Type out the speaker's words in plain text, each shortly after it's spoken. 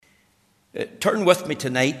Turn with me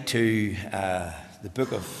tonight to the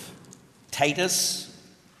book of Titus.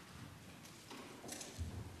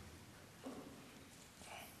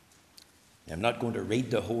 I'm not going to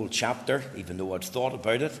read the whole chapter, even though I'd thought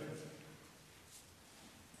about it.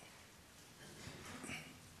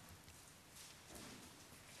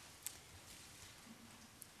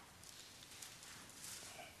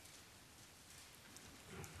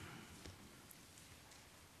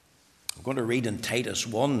 I'm going to read in Titus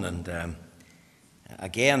 1, and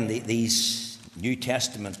again, these New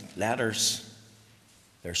Testament letters,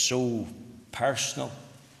 they're so personal,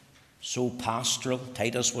 so pastoral.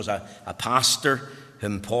 Titus was a pastor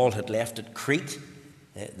whom Paul had left at Crete,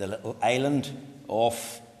 the little island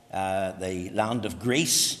off the land of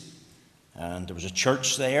Greece, and there was a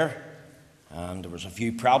church there, and there was a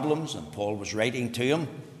few problems, and Paul was writing to him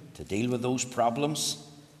to deal with those problems.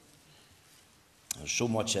 There's so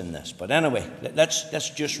much in this. But anyway, let's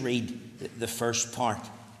just read the first part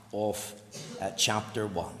of chapter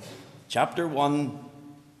 1. Chapter 1,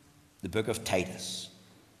 the book of Titus.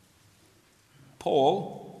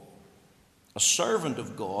 Paul, a servant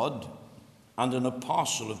of God and an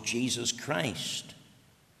apostle of Jesus Christ,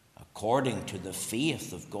 according to the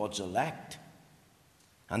faith of God's elect,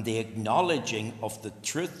 and the acknowledging of the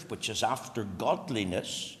truth which is after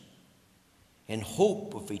godliness, in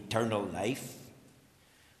hope of eternal life,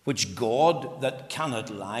 which God that cannot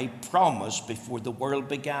lie promised before the world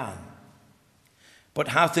began, but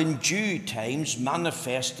hath in due times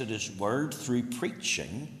manifested his word through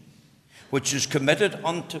preaching, which is committed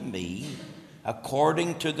unto me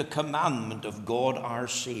according to the commandment of God our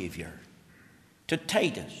Saviour, to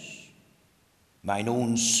Titus, mine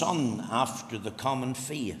own son after the common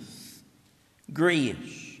faith,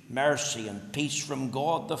 grace, mercy, and peace from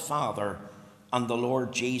God the Father and the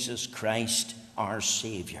Lord Jesus Christ our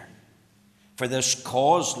Saviour. For this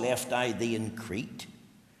cause left I thee in Crete,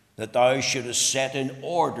 that thou shouldest set in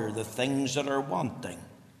order the things that are wanting,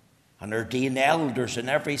 and ordain elders in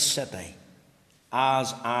every city,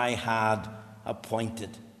 as I had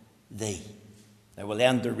appointed thee. I will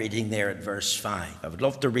end the reading there at verse 5. I would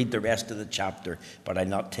love to read the rest of the chapter, but I'll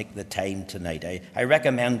not take the time tonight. I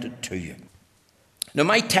recommend it to you. Now,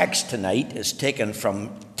 my text tonight is taken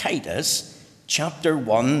from Titus chapter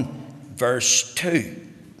 1, verse 2.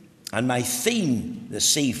 And my theme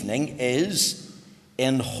this evening is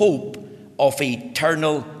in hope of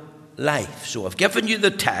eternal life. So I've given you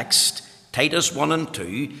the text, Titus 1 and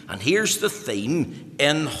 2, and here's the theme,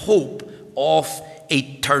 in hope of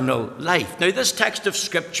eternal life. Now, this text of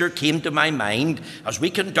Scripture came to my mind as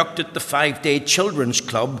we conducted the 5-day children's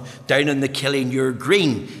club down in the Killinure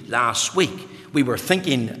Green last week. We were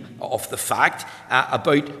thinking of the fact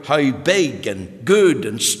about how big and good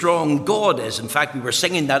and strong God is. In fact, we were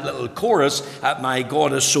singing that little chorus, my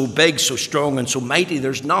God is so big, so strong, and so mighty,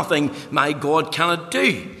 there's nothing my God cannot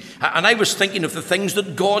do. And I was thinking of the things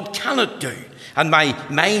that God cannot do. And my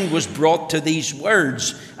mind was brought to these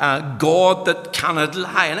words, God that cannot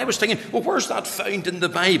lie. And I was thinking, well, where's that found in the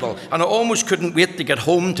Bible? And I almost couldn't wait to get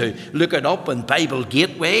home to look it up in Bible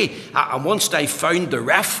Gateway. And once I found the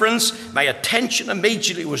reference, my attention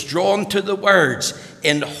immediately was drawn to the words,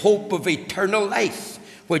 in hope of eternal life,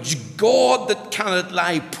 which God that cannot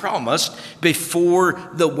lie promised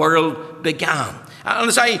before the world began. And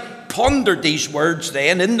as I pondered these words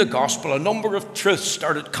then in the gospel, a number of truths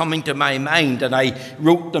started coming to my mind, and I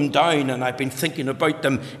wrote them down, and I've been thinking about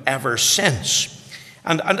them ever since.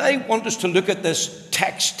 And I want us to look at this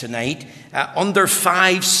text tonight under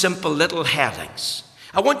 5 simple little headings.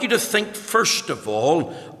 I want you to think first of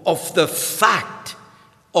all of the fact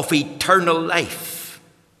of eternal life.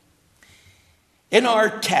 In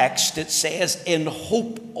our text it says, in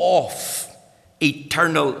hope of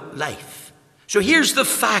eternal life. So here's the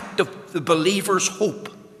fact of the believer's hope.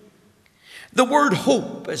 The word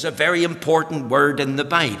hope is a very important word in the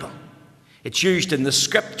Bible. It's used in the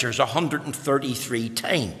Scriptures 133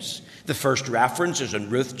 times. The first reference is in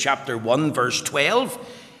Ruth chapter 1, verse 12.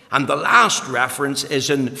 And the last reference is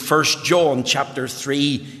in 1 John chapter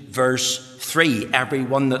 3, verse 3.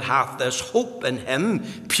 Everyone that hath this hope in him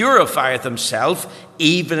purifieth himself,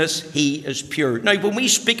 even as he is pure. Now, when we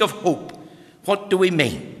speak of hope, what do we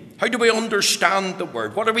mean? How do we understand the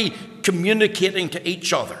word? What are we communicating to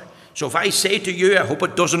each other? So if I say to you, I hope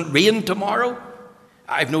it doesn't rain tomorrow,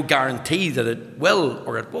 I have no guarantee that it will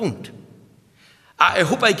or it won't. I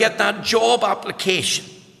hope I get that job application.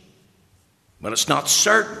 Well, it's not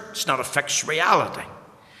certain. It's not a fixed reality.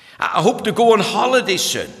 I hope to go on holiday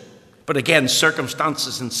soon. But again,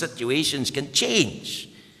 circumstances and situations can change.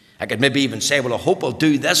 I could maybe even say, well, I hope I'll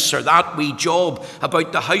do this or that wee job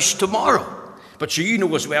about the house tomorrow. But you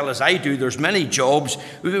know as well as I do, there's many jobs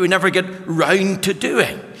we never get round to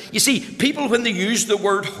doing. You see, people, when they use the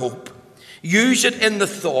word hope, use it in the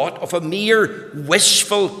thought of a mere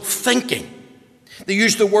wishful thinking. They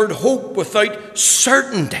use the word hope without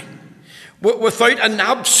certainty, without an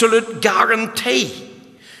absolute guarantee,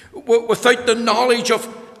 without the knowledge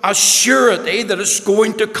of a surety that it's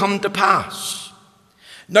going to come to pass.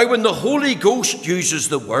 Now, when the Holy Ghost uses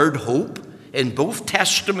the word hope in both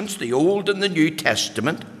Testaments, the Old and the New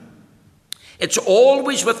Testament, it's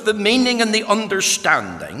always with the meaning and the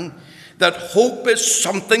understanding that hope is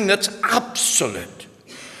something that's absolute.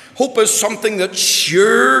 Hope is something that's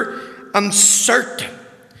sure and certain.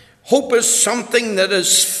 Hope is something that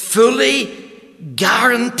is fully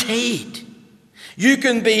guaranteed. You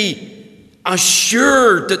can be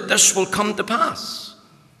assured that this will come to pass.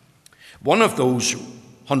 One of those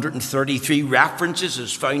 133 references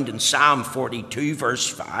is found in Psalm 42, verse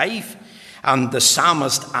 5. And the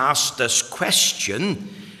psalmist asked this question,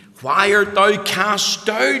 "Why art thou cast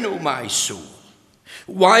down, O my soul?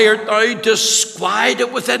 Why art thou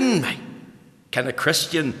disquieted within me?" Can a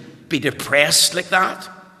Christian be depressed like that?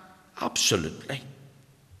 Absolutely.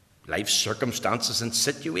 Life circumstances and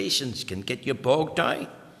situations can get you bogged down.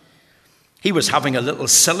 He was having a little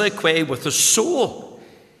soliloquy with his soul.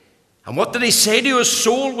 And what did he say to his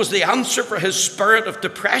soul was the answer for his spirit of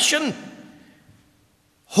depression?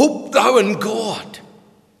 Hope thou in God.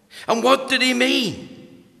 And what did he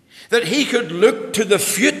mean? That he could look to the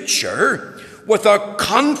future with a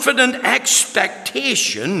confident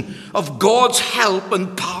expectation of God's help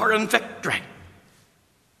and power and victory.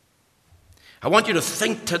 I want you to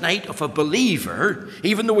think tonight of a believer,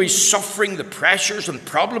 even though he's suffering the pressures and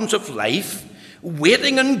problems of life,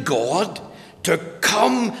 waiting on God to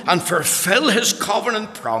come and fulfill his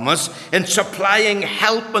covenant promise in supplying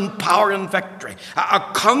help and power and victory. A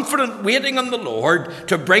confident waiting on the Lord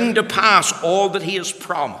to bring to pass all that he has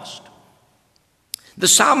promised. The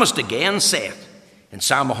psalmist again said in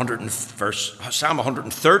Psalm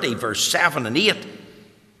 130, verse 7 and 8,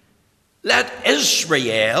 "Let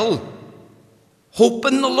Israel hope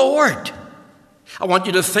in the Lord." I want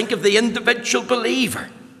you to think of the individual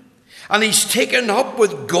believer. And he's taken up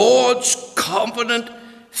with God's confident,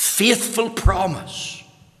 faithful promise.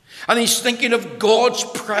 And he's thinking of God's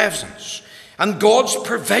presence and God's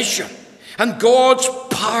provision and God's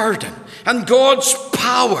pardon and God's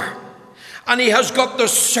power. And he has got the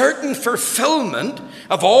certain fulfillment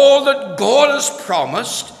of all that God has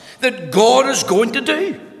promised that God is going to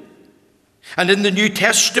do. And in the New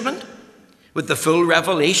Testament, with the full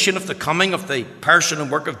revelation of the coming of the person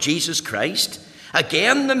and work of Jesus Christ,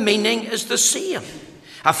 again the meaning is the same.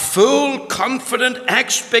 A full, confident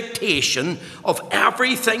expectation of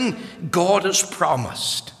everything God has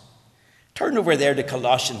promised. Turn over there to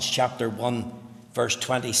Colossians chapter 1, verse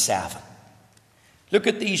 27. Look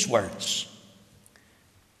at these words.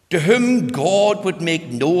 "To whom God would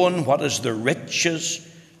make known what is the riches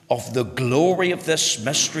of the glory of this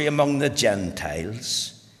mystery among the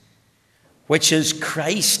Gentiles, which is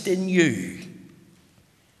Christ in you,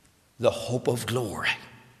 the hope of glory."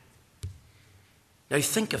 Now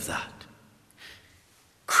think of that.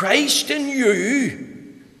 Christ in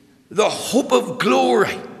you, the hope of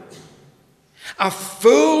glory. A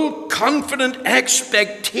full, confident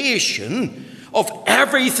expectation of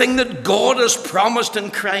everything that God has promised in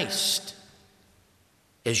Christ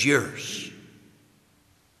is yours.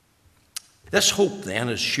 This hope then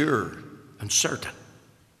is sure and certain.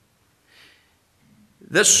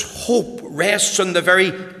 This hope rests on the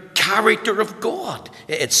very character of God.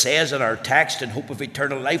 It says in our text, "In hope of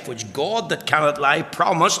eternal life, which God that cannot lie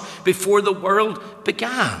promised before the world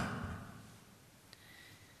began."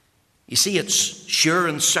 You see, it's sure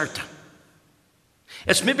and certain.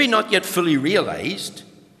 It's maybe not yet fully realized.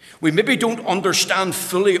 We maybe don't understand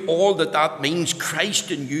fully all that means,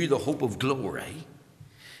 Christ in you, the hope of glory.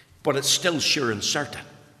 But it's still sure and certain.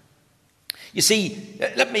 You see,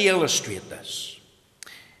 let me illustrate this.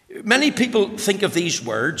 Many people think of these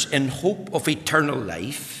words, "in hope of eternal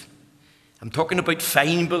life." I'm talking about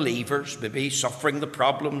fine believers, maybe suffering the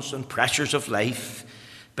problems and pressures of life, a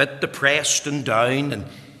bit depressed and down. And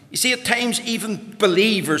you see, at times even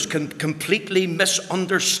believers can completely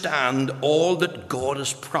misunderstand all that God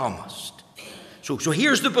has promised. So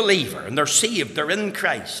here's the believer, and they're saved, they're in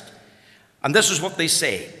Christ. And this is what they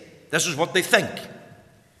say. This is what they think.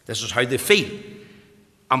 This is how they feel.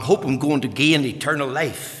 "I'm hoping I'm going to gain eternal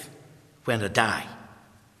life when I die.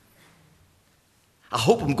 I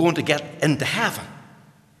hope I'm going to get into heaven.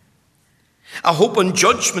 I hope on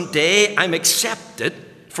Judgment Day I'm accepted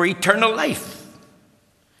for eternal life."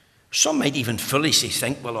 Some might even foolishly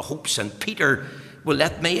think, well, I hope St. Peter will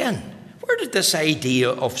let me in. Where did this idea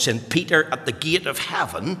of St. Peter at the gate of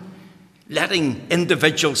heaven, letting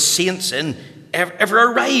individual saints in,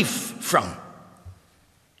 ever arrive from?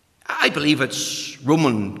 I believe it's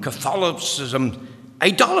Roman Catholicism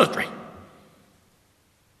idolatry.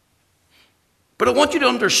 But I want you to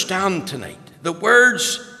understand tonight, the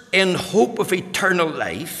words "in hope of eternal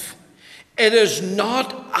life," it is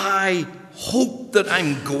not I hope that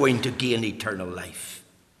I'm going to gain eternal life.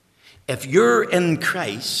 If you're in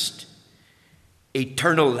Christ,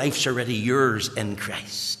 eternal life's already yours in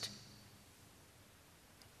Christ.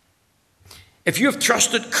 If you have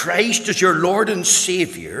trusted Christ as your Lord and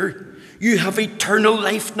Savior, you have eternal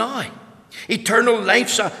life now. Eternal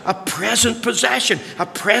life's a present possession, a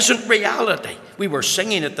present reality. We were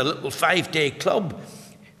singing at the little 5-day club.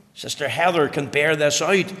 Sister Heather can bear this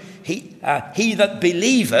out. He that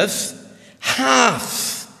believeth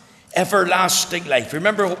hath everlasting life.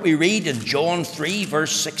 Remember what we read in John 3,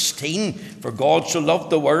 verse 16. For God so loved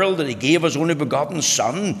the world that he gave his only begotten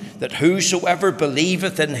Son, that whosoever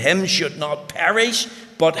believeth in him should not perish,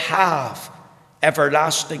 but have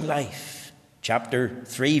everlasting life. Chapter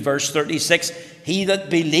 3, verse 36. He that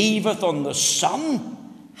believeth on the Son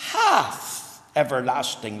hath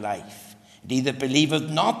everlasting life. And he that believeth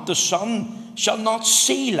not the Son shall not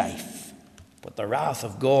see life, but the wrath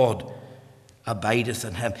of God abideth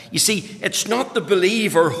in him. You see, it's not the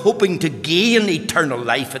believer hoping to gain eternal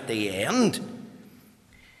life at the end.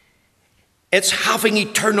 It's having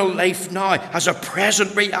eternal life now as a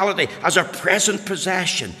present reality, as a present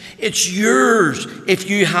possession. It's yours if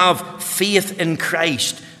you have faith in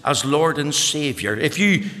Christ as Lord and Savior. If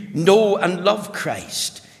you know and love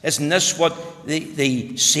Christ. Isn't this what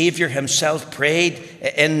the Savior himself prayed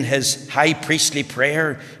in his high priestly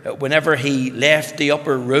prayer whenever he left the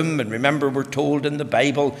upper room? And remember, we're told in the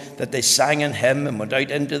Bible that they sang an hymn and went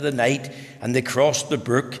out into the night and they crossed the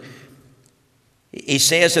brook. He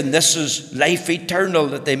says, and this is life eternal,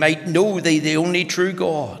 that they might know thee, the only true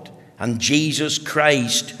God, and Jesus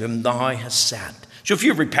Christ, whom thou hast sent. So if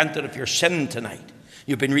you've repented of your sin tonight,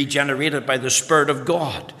 you've been regenerated by the Spirit of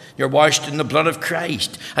God, you're washed in the blood of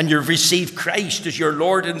Christ, and you've received Christ as your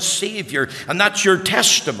Lord and Savior, and that's your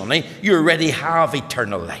testimony, you already have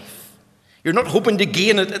eternal life. You're not hoping to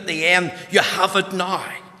gain it at the end, you have it now.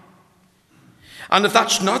 And if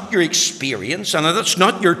that's not your experience, and if that's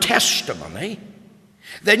not your testimony,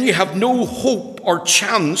 then you have no hope or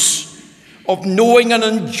chance of knowing and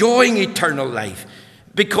enjoying eternal life.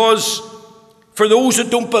 Because for those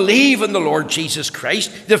that don't believe in the Lord Jesus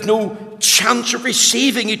Christ, they have no chance of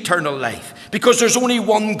receiving eternal life. Because there's only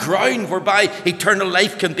one ground whereby eternal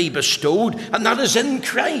life can be bestowed, and that is in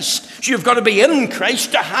Christ. So you've got to be in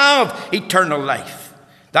Christ to have eternal life.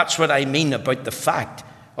 That's what I mean about the fact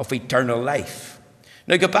of eternal life.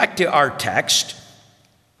 Now go back to our text,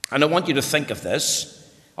 and I want you to think of this.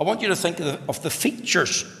 I want you to think of the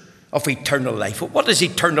features of eternal life. What does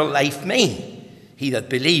eternal life mean? He that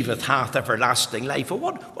believeth hath everlasting life. Well,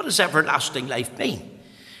 what does everlasting life mean?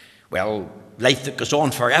 Well, life that goes on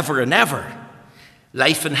forever and ever.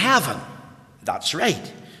 Life in heaven. That's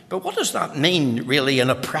right. But what does that mean really in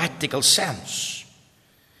a practical sense?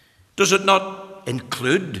 Does it not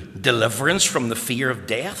include deliverance from the fear of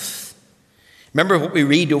death? Remember what we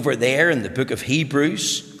read over there in the book of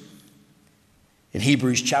Hebrews? In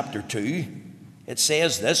Hebrews chapter 2, it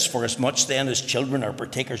says this, for as much then as children are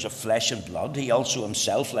partakers of flesh and blood, he also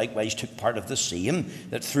himself likewise took part of the same,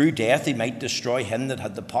 that through death he might destroy him that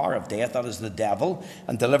had the power of death, that is the devil,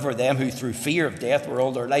 and deliver them who through fear of death were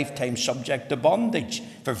all their lifetime subject to bondage.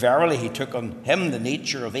 For verily he took on him the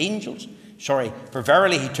nature of angels. For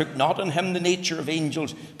verily he took not on him the nature of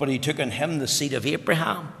angels, but he took on him the seed of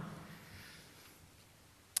Abraham.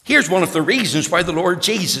 Here's one of the reasons why the Lord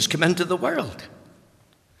Jesus came into the world.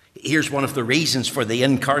 Here's one of the reasons for the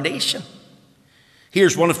incarnation.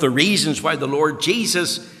 Here's one of the reasons why the Lord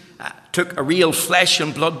Jesus took a real flesh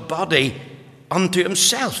and blood body unto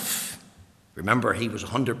himself. Remember, he was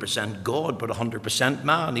 100% God, but 100%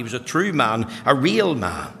 man. He was a true man, a real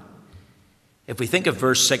man. If we think of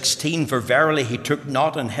verse 16, for verily he took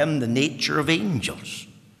not on him the nature of angels.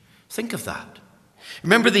 Think of that.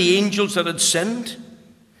 Remember the angels that had sinned,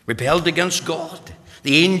 rebelled against God?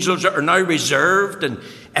 The angels that are now reserved in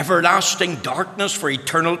everlasting darkness for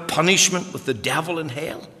eternal punishment with the devil in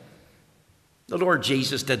hell. The Lord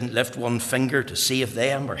Jesus didn't lift one finger to save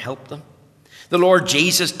them or help them. The Lord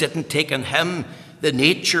Jesus didn't take on him the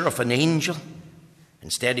nature of an angel.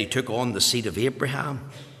 Instead, he took on the seed of Abraham.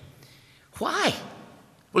 Why?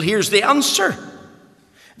 Well, here's the answer.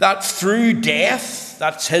 That through death,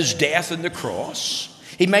 that's his death on the cross,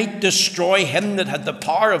 He might destroy him that had the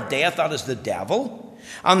power of death, that is the devil,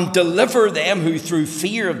 and deliver them who through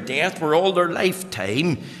fear of death were all their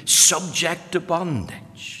lifetime subject to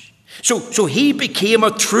bondage. So he became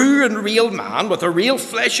a true and real man with a real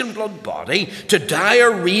flesh and blood body to die a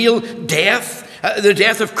real death, the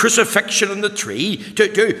death of crucifixion on the tree,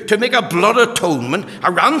 to make a blood atonement,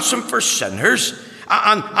 a ransom for sinners.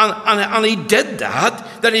 And he did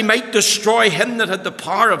that he might destroy him that had the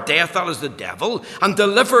power of death, that is the devil, and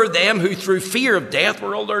deliver them who through fear of death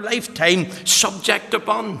were all their lifetime subject to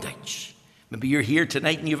bondage. Maybe you're here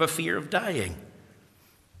tonight and you have a fear of dying.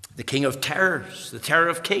 The king of terrors, the terror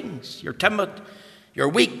of kings. You're timid, you're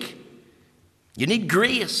weak, you need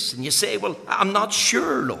grace, and you say, well, I'm not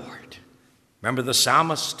sure, Lord. Remember the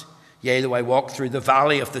psalmist, yea, though I walk through the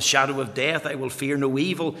valley of the shadow of death, I will fear no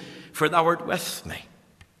evil, for thou art with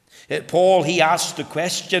me. Paul, he asked the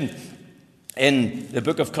question in the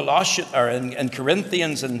book of Colossians, or in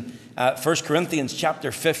Corinthians, in 1 Corinthians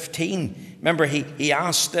chapter 15. Remember, he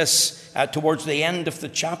asked this towards the end of the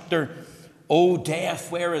chapter, O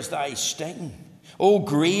death, where is thy sting? O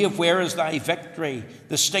grave, where is thy victory?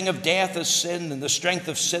 The sting of death is sin, and the strength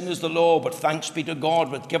of sin is the law. But thanks be to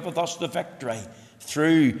God, which giveth us the victory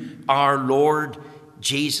through our Lord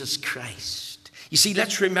Jesus Christ. You see,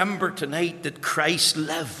 let's remember tonight that Christ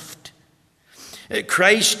lived.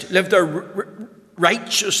 Christ lived a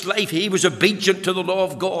righteous life. He was obedient to the law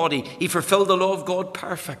of God. He fulfilled the law of God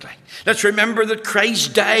perfectly. Let's remember that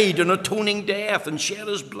Christ died an atoning death and shed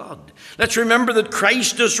his blood. Let's remember that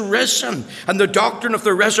Christ is risen, and the doctrine of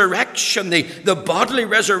the resurrection, the bodily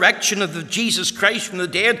resurrection of Jesus Christ from the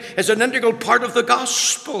dead, is an integral part of the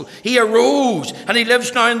gospel. He arose and he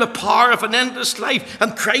lives now in the power of an endless life,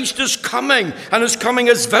 and Christ is coming, and his coming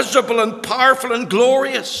is visible and powerful and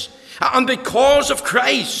glorious. And because of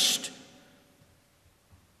Christ,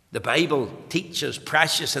 the Bible teaches,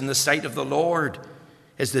 precious in the sight of the Lord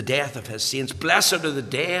is the death of his saints. Blessed are the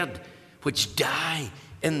dead which die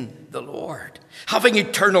in the Lord. Having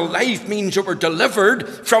eternal life means that we're delivered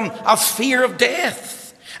from a fear of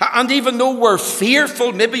death. And even though we're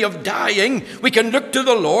fearful maybe of dying, we can look to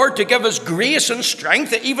the Lord to give us grace and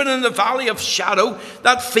strength, that even in the valley of shadow,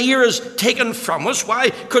 that fear is taken from us. Why?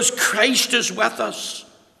 Because Christ is with us.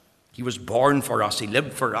 He was born for us, he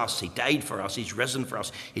lived for us, he died for us, he's risen for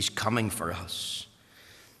us, he's coming for us.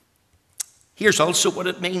 Here's also what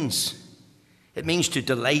it means. It means to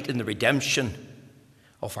delight in the redemption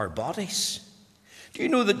of our bodies. Do you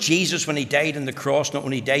know that Jesus, when he died on the cross, not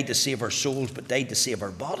only died to save our souls, but died to save our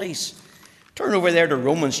bodies? Turn over there to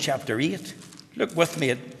Romans chapter 8. Look with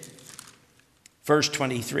me at verse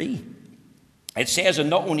 23. It says, and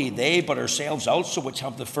not only they, but ourselves also, which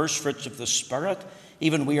have the first fruits of the Spirit,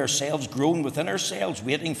 even we ourselves groan within ourselves,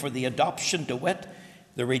 waiting for the adoption, to wit,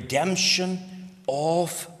 the redemption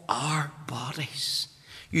of our bodies.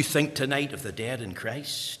 You think tonight of the dead in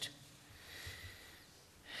Christ.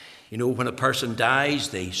 You know, when a person dies,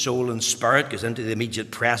 the soul and spirit goes into the immediate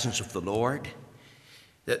presence of the Lord.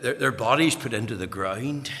 Their bodies put into the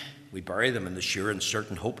ground. We bury them in the sure and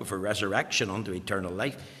certain hope of a resurrection unto eternal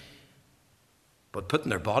life. But putting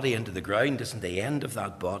their body into the ground isn't the end of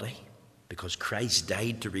that body, because Christ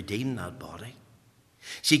died to redeem that body.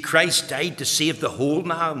 See, Christ died to save the whole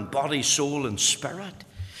man, body, soul, and spirit.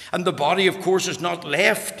 And the body, of course, is not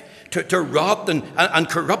left to rot and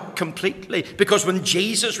corrupt completely, because when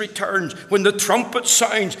Jesus returns, when the trumpet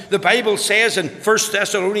sounds, the Bible says in 1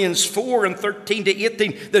 Thessalonians 4 and 13 to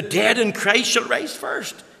 18, the dead in Christ shall rise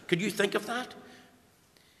first. Could you think of that?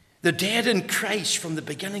 The dead in Christ from the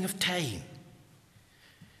beginning of time,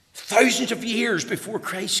 thousands of years before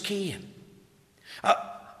Christ came.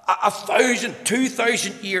 1,000,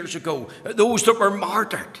 2,000 years ago, those that were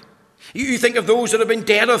martyred. You think of those that have been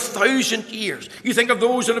dead 1,000 years. You think of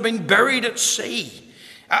those that have been buried at sea.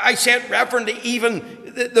 I said reverently, even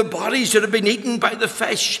the bodies that have been eaten by the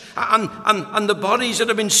fish, and the bodies that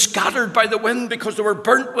have been scattered by the wind because they were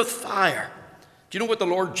burnt with fire. Do you know what the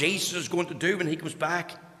Lord Jesus is going to do when he comes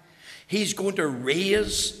back? He's going to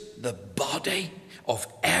raise the body of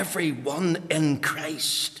everyone in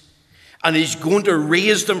Christ. And he's going to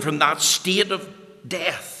raise them from that state of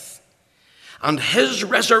death. And his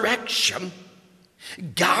resurrection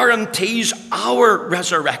guarantees our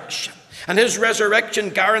resurrection. And his resurrection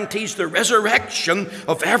guarantees the resurrection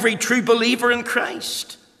of every true believer in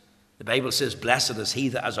Christ. The Bible says, blessed is he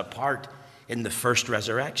that has a part in the first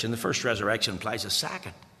resurrection. The first resurrection implies a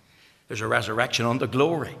second. There's a resurrection unto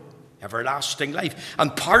glory, everlasting life.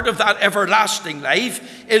 And part of that everlasting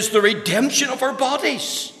life is the redemption of our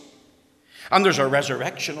bodies. And there's a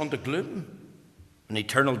resurrection unto gloom, an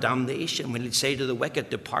eternal damnation, when he'll say to the wicked,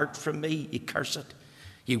 depart from me, ye cursed,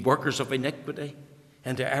 Ye workers of iniquity,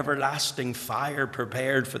 into everlasting fire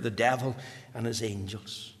prepared for the devil and his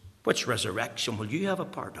angels. Which resurrection will you have a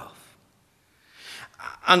part of?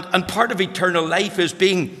 And part of eternal life is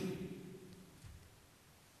being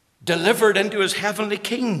delivered into his heavenly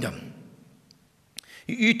kingdom.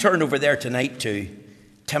 You turn over there tonight to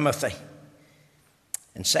Timothy.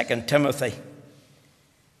 In 2 Timothy,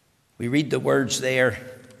 we read the words there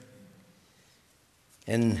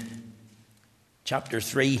in chapter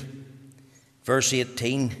 3, verse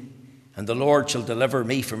 18. And the Lord shall deliver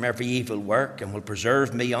me from every evil work, and will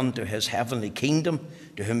preserve me unto his heavenly kingdom,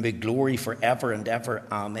 to whom be glory forever and ever.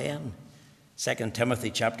 Amen. 2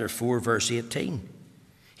 Timothy chapter 4, verse 18.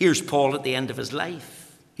 Here's Paul at the end of his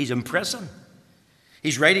life. He's in prison.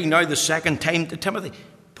 He's writing now the second time to Timothy.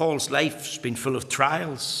 Paul's life's been full of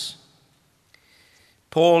trials.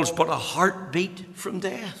 Paul's but a heartbeat from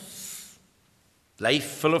death. Life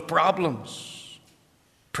full of problems,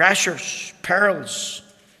 pressures, perils,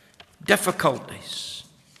 difficulties,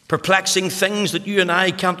 perplexing things that you and I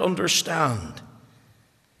can't understand.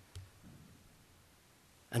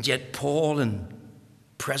 And yet Paul, in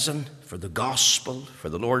prison for the gospel, for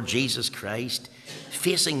the Lord Jesus Christ,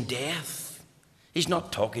 facing death. He's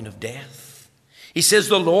not talking of death. He says,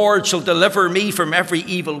 the Lord shall deliver me from every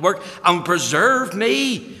evil work and preserve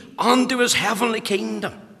me unto his heavenly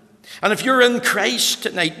kingdom. And if you're in Christ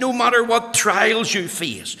tonight, no matter what trials you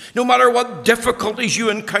face, no matter what difficulties you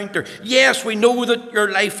encounter, yes, we know that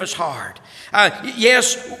your life is hard.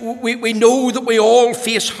 Yes, we know that we all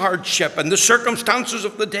face hardship and the circumstances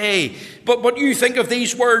of the day. But you think of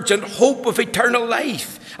these words, in hope of eternal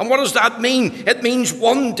life. And what does that mean? It means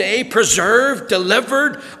one day preserved,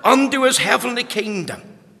 delivered unto his heavenly kingdom.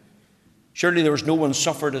 Surely there was no one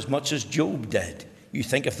suffered as much as Job did. You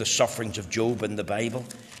think of the sufferings of Job in the Bible.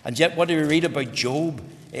 And yet what do we read about Job?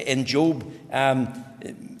 In Job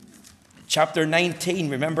chapter 19,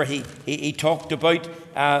 remember he talked about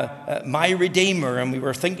my Redeemer. And we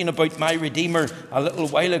were thinking about my Redeemer a little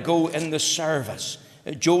while ago in the service.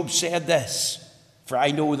 Job said this, for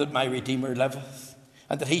I know that my Redeemer liveth,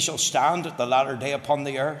 and that he shall stand at the latter day upon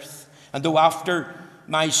the earth. And though after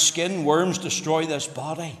my skin worms destroy this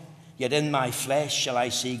body, yet in my flesh shall I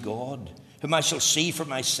see God, whom I shall see for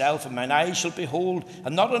myself, and mine eyes shall behold,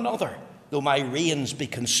 and not another, though my reins be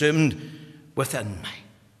consumed within me.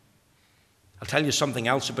 I'll tell you something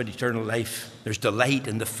else about eternal life. There's delight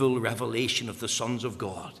in the full revelation of the sons of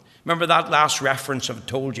God. Remember that last reference I've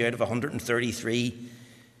told you out of 133?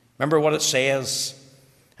 Remember what it says?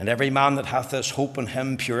 And every man that hath this hope in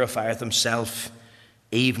him purifieth himself,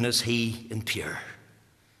 even as he is pure.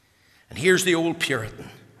 And here's the old Puritan,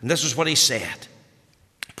 and this is what he said.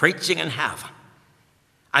 Preaching in heaven,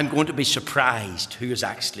 I'm going to be surprised who is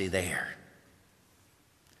actually there.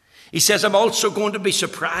 He says, I'm also going to be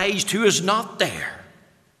surprised who is not there.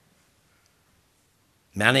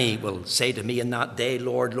 Many will say to me in that day,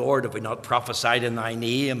 Lord, Lord, have we not prophesied in thy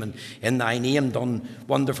name, and in thy name done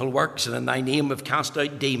wonderful works, and in thy name have cast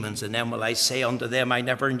out demons? And then will I say unto them, I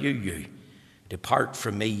never knew you. Depart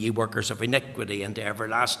from me, ye workers of iniquity, into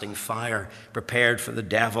everlasting fire, prepared for the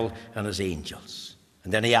devil and his angels.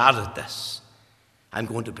 And then he added this, I'm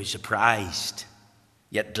going to be surprised,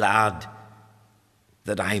 yet glad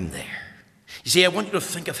that I'm there. You see, I want you to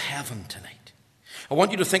think of heaven tonight. I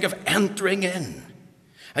want you to think of entering in.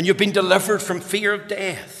 And you've been delivered from fear of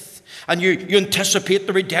death. And you anticipate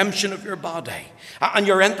the redemption of your body. And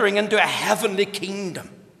you're entering into a heavenly kingdom.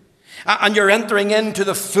 And you're entering into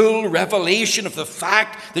the full revelation of the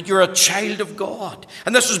fact that you're a child of God.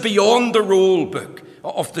 And this is beyond the roll book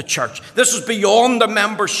of the church. This is beyond the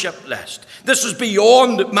membership list. This is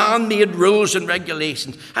beyond man-made rules and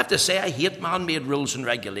regulations. I have to say, I hate man-made rules and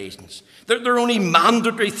regulations. They're only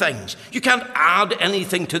mandatory things. You can't add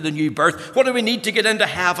anything to the new birth. What do we need to get into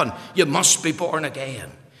heaven? You must be born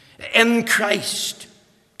again. In Christ.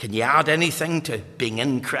 Can you add anything to being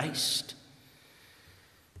in Christ?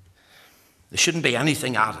 There shouldn't be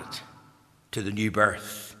anything added to the new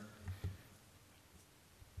birth.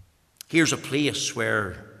 Here's a place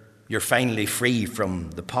where you're finally free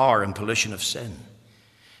from the power and pollution of sin,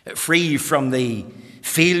 free from the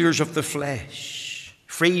failures of the flesh,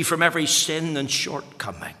 free from every sin and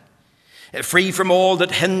shortcoming, free from all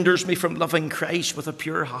that hinders me from loving Christ with a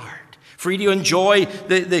pure heart, free to enjoy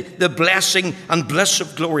the blessing and bliss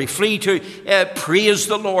of glory, free to praise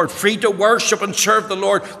the Lord, free to worship and serve the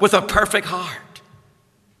Lord with a perfect heart.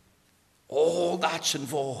 All that's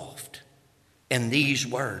involved in these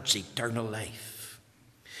words, eternal life.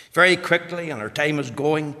 Very quickly, and our time is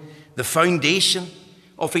going, the foundation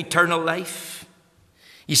of eternal life.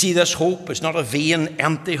 You see, this hope is not a vain,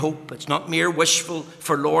 empty hope. It's not mere wishful,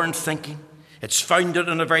 forlorn thinking. It's founded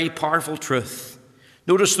on a very powerful truth.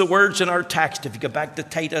 Notice the words in our text. If you go back to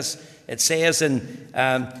Titus, it says in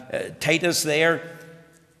Titus there,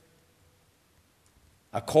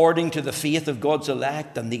 according to the faith of God's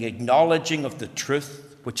elect and the acknowledging of the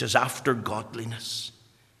truth which is after godliness.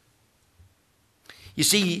 You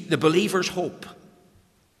see, the believer's hope,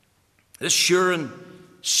 this sure and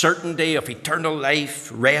certainty of eternal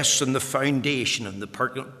life, rests on the foundation of the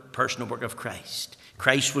personal work of Christ.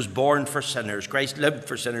 Christ was born for sinners. Christ lived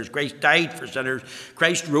for sinners. Christ died for sinners.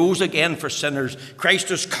 Christ rose again for sinners. Christ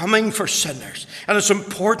is coming for sinners. And it's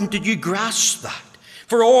important that you grasp that.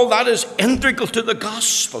 For all that is integral to the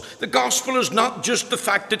gospel. The gospel is not just the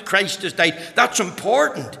fact that Christ has died. That's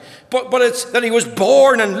important. But it's that he was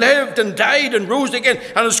born and lived and died and rose again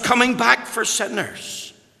and is coming back for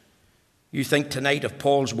sinners. You think tonight of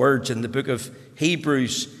Paul's words in the book of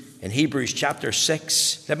Hebrews, in Hebrews chapter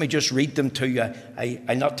 6. Let me just read them to you.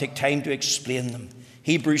 I'll not take time to explain them.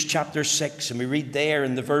 Hebrews chapter 6, and we read there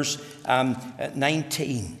in the verse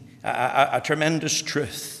 19, a tremendous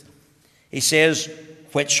truth. He says,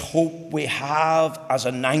 which hope we have as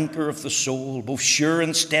an anchor of the soul, both sure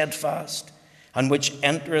and steadfast, and which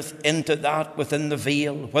entereth into that within the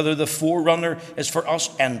veil, whether the forerunner is for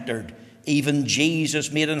us entered, even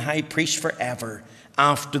Jesus made an high priest forever,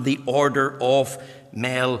 after the order of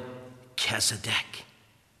Melchizedek.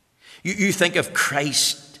 You think of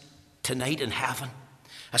Christ tonight in heaven,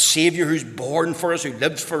 a Savior who's born for us, who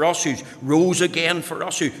lives for us, who's rose again for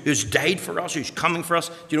us, who's died for us, who's coming for us.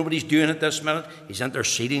 Do you know what he's doing at this minute? He's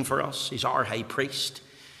interceding for us. He's our high priest.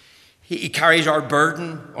 He carries our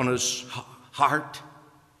burden on his heart.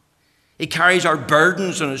 He carries our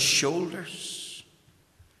burdens on his shoulders.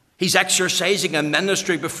 He's exercising a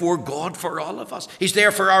ministry before God for all of us. He's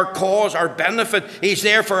there for our cause, our benefit. He's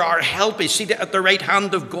there for our help. He's seated at the right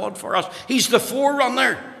hand of God for us. He's the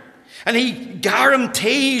forerunner. And he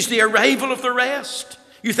guarantees the arrival of the rest.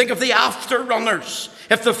 You think of the afterrunners.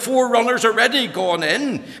 If the forerunners are already gone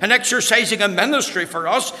in and exercising a ministry for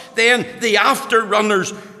us, then the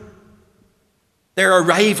afterrunners, their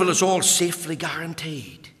arrival is all safely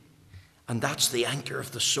guaranteed. And that's the anchor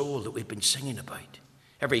of the soul that we've been singing about.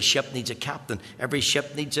 Every ship needs a captain. Every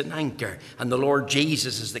ship needs an anchor. And the Lord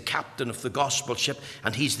Jesus is the captain of the gospel ship,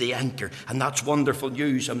 and he's the anchor. And that's wonderful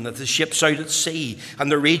news. And that the ship's out at sea,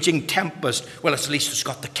 and the raging tempest, well, at least it's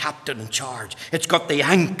got the captain in charge. It's got the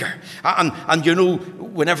anchor. And you know,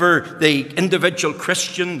 whenever the individual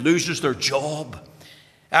Christian loses their job,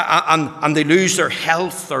 and they lose their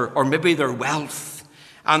health or maybe their wealth,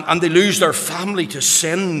 and they lose their family to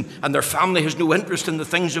sin, and their family has no interest in the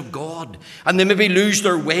things of God, and they maybe lose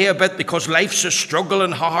their way a bit because life's a struggle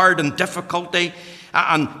and hard and difficulty,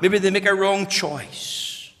 and maybe they make a wrong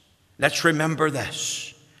choice. Let's remember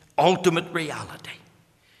this ultimate reality,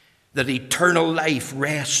 that eternal life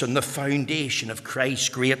rests on the foundation of Christ's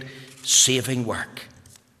great saving work.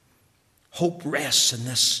 Hope rests in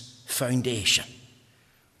this foundation,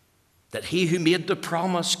 that he who made the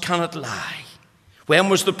promise cannot lie. When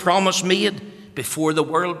was the promise made? Before the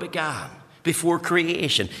world began, before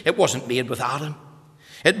creation. It wasn't made with Adam.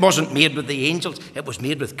 It wasn't made with the angels. It was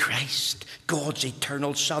made with Christ, God's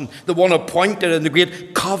eternal Son, the one appointed in the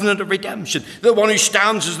great covenant of redemption, the one who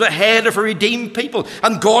stands as the head of a redeemed people.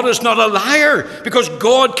 And God is not a liar, because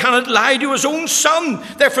God cannot lie to his own Son.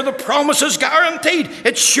 Therefore the promise is guaranteed.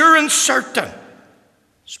 It's sure and certain.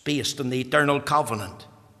 It's based on the eternal covenant,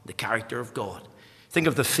 the character of God. Think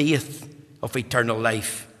of the faith of eternal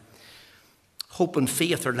life. Hope and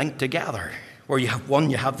faith are linked together. Where you have one,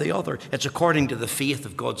 you have the other. It's according to the faith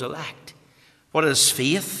of God's elect. What is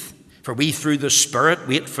faith? For we through the Spirit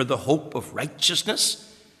wait for the hope of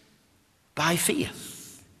righteousness by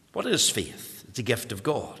faith. What is faith? It's a gift of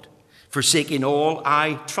God. Forsaking all,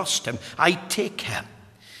 I trust him. I take him.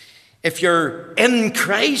 If you're in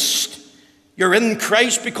Christ, you're in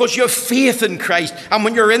Christ because you have faith in Christ. And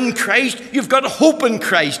when you're in Christ, you've got hope in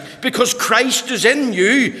Christ, because Christ is in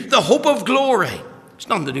you, the hope of glory. It's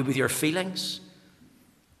nothing to do with your feelings.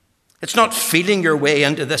 It's not feeling your way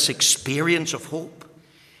into this experience of hope.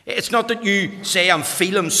 It's not that you say, I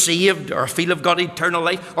feel I'm saved, or I feel I've got eternal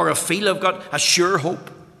life, or I feel I've got a sure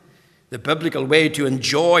hope. The biblical way to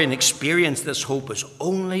enjoy and experience this hope is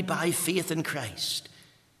only by faith in Christ.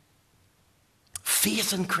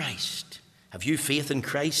 Faith in Christ. Have you faith in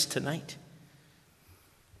Christ tonight?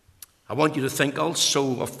 I want you to think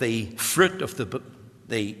also of the fruit of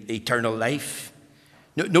the eternal life.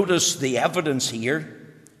 Notice the evidence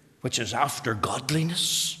here, which is after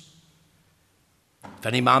godliness. If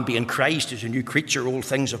any man be in Christ, is a new creature. Old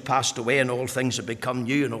things have passed away, and all things have become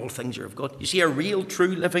new, and all things are of God. You see, a real,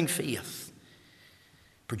 true, living faith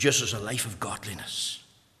produces a life of godliness.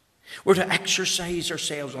 We're to exercise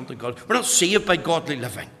ourselves unto God. We're not saved by godly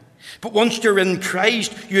living. But once you're in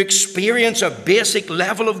Christ, you experience a basic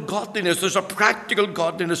level of godliness. There's a practical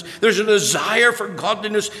godliness. There's a desire for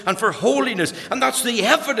godliness and for holiness. And that's the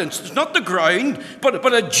evidence. It's not the ground,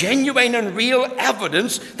 but a genuine and real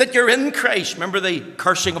evidence that you're in Christ. Remember the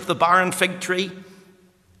cursing of the barren fig tree?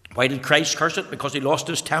 Why did Christ curse it? Because he lost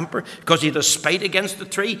his temper? Because he had a spite against the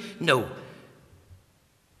tree? No.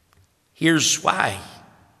 Here's why.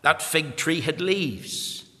 That fig tree had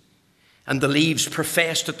leaves. And the leaves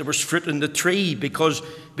professed that there was fruit in the tree, because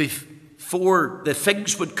before the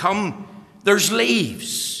figs would come, there's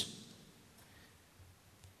leaves.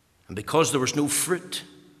 And because there was no fruit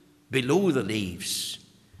below the leaves,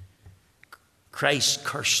 Christ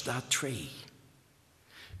cursed that tree.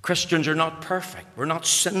 Christians are not perfect. We're not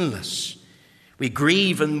sinless. We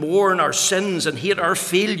grieve and mourn our sins and hate our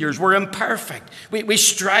failures. We're imperfect. We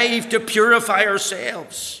strive to purify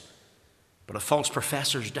ourselves. But a false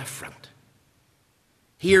professor is different.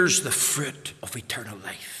 Here's the fruit of eternal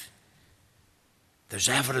life. There's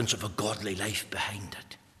evidence of a godly life behind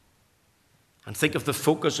it. And think of the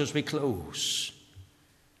focus as we close.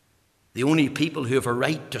 The only people who have a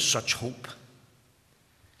right to such hope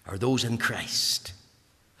are those in Christ.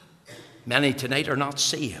 Many tonight are not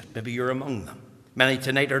saved. Maybe you're among them. Many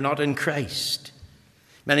tonight are not in Christ.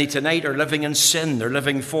 Many tonight are living in sin. They're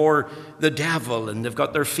living for the devil, and they've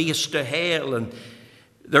got their face to hell, and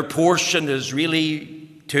their portion is really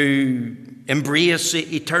to embrace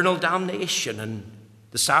eternal damnation. And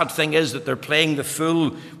the sad thing is that they're playing the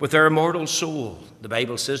fool with their immortal soul. The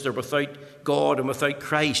Bible says they're without God and without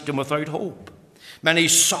Christ and without hope. Many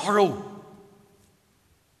sorrow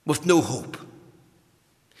with no hope.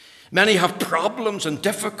 Many have problems and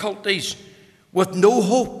difficulties with no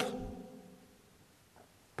hope.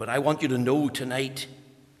 But I want you to know tonight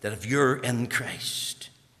that if you're in Christ,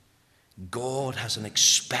 God has an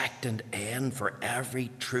expectant end for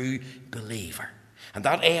every true believer. And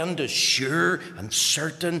that end is sure and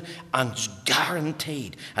certain and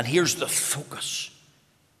guaranteed. And here's the focus.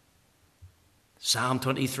 Psalm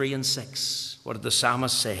 23 and 6. What did the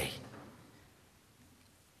psalmist say?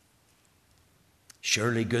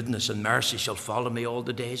 Surely goodness and mercy shall follow me all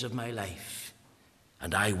the days of my life,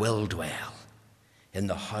 and I will dwell in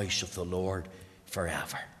the house of the Lord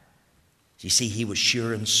forever. You see, he was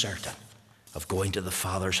sure and certain of going to the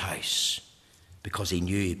Father's house because he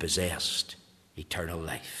knew he possessed eternal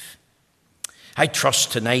life. I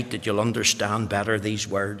trust tonight that you'll understand better these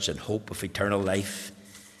words and hope of eternal life.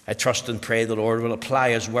 I trust and pray the Lord will apply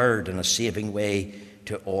his word in a saving way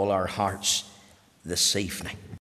to all our hearts this evening.